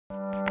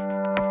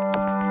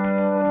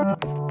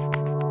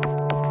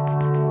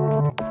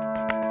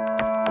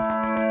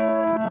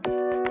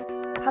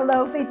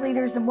faith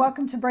leaders, and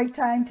welcome to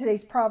Breaktime.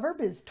 Today's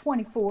proverb is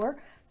 24,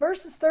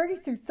 verses 30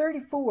 through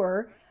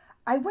 34.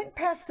 I went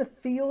past the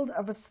field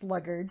of a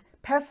sluggard,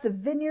 past the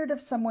vineyard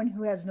of someone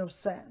who has no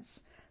sense.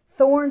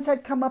 Thorns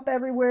had come up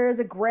everywhere,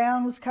 the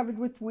ground was covered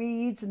with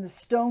weeds, and the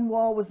stone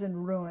wall was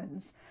in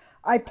ruins.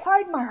 I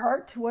applied my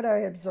heart to what I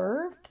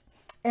observed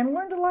and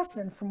learned a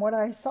lesson from what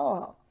I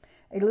saw.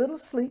 A little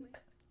sleep,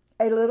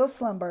 a little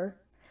slumber,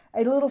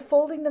 a little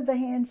folding of the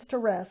hands to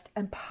rest,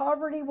 and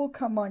poverty will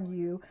come on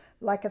you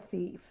like a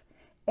thief,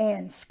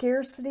 and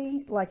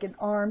scarcity like an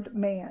armed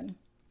man.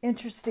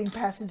 Interesting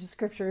passage of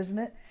scripture, isn't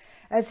it?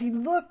 As he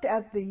looked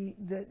at the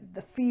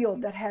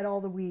field that had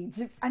all the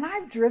weeds. And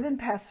I've driven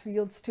past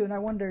fields too, and I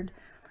wonder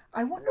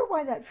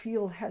why that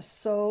field has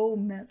so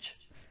much,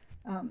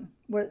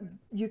 where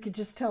you could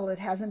just tell it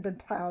hasn't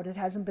been plowed, it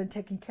hasn't been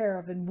taken care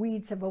of, and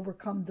weeds have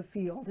overcome the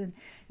field. And,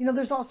 you know,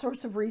 there's all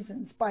sorts of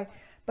reasons. But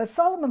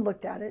Solomon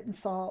looked at it and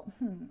saw,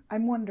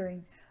 I'm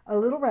wondering, a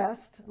little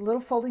rest, a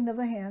little folding of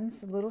the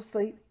hands, a little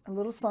sleep, a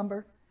little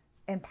slumber,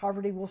 and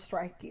poverty will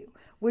strike you.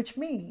 Which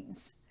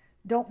means,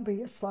 don't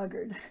be a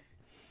sluggard.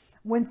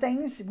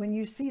 When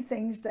you see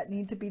things that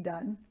need to be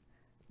done,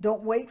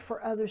 don't wait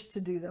for others to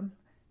do them.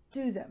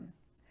 Do them.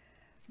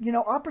 You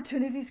know,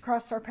 opportunities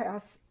cross our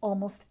paths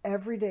almost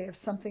every day of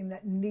something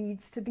that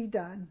needs to be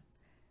done.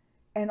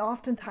 And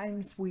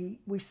oftentimes we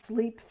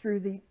sleep through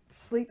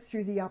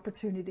the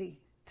opportunity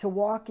to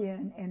walk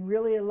in and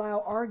really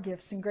allow our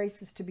gifts and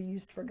graces to be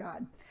used for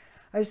God.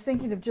 I was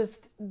thinking of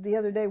just the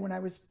other day when I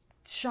was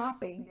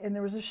shopping and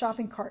there was a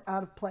shopping cart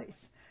out of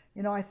place.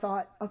 You know, I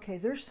thought, okay,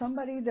 there's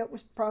somebody that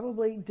was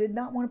probably did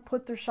not want to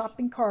put their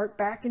shopping cart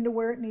back into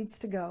where it needs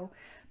to go.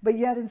 But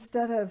yet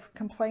instead of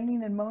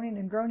complaining and moaning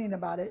and groaning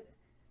about it,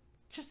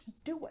 just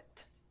do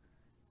it.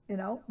 You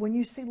know, when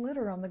you see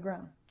litter on the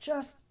ground,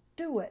 just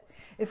do it.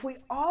 If we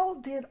all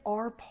did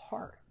our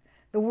part,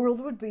 the world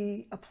would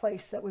be a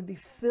place that would be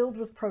filled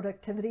with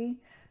productivity,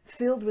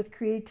 filled with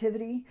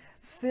creativity,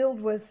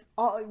 filled with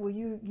all, well,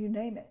 you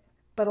name it.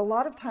 But a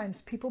lot of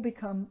times people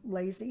become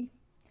lazy.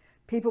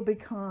 People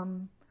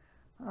become,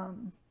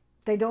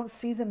 they don't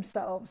see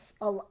themselves.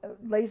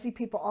 Lazy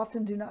people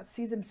often do not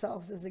see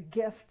themselves as a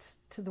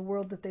gift to the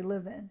world that they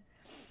live in.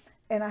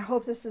 And I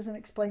hope this isn't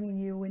explaining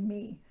you and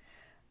me.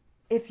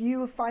 If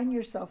you find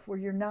yourself where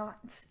you're not,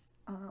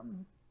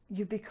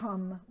 you've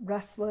become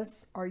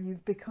restless, or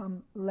you've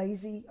become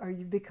lazy, or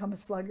you've become a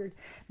sluggard,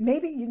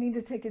 maybe you need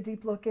to take a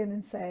deep look in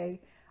and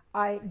say,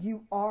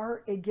 you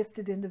are a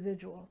gifted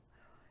individual.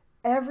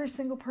 Every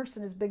single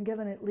person has been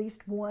given at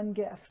least one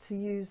gift to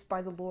use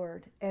by the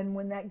Lord. And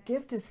when that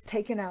gift is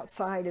taken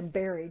outside and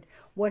buried,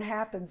 what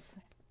happens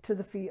to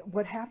the field?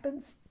 What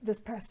happens? This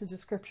passage of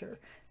scripture,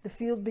 the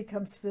field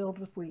becomes filled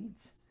with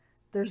weeds.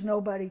 There's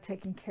nobody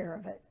taking care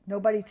of it.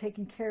 Nobody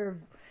taking care of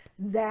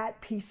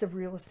that piece of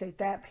real estate,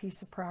 that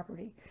piece of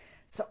property.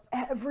 So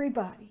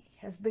everybody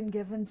has been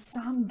given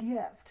some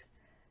gift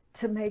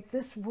to make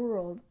this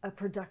world a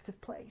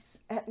productive place,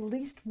 at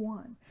least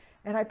one.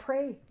 And I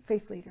pray,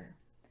 faith leader,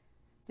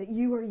 that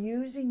you are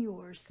using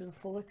yours to the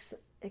full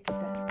extent,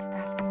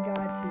 asking God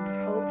to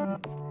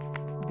help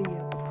you be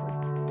a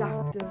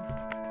productive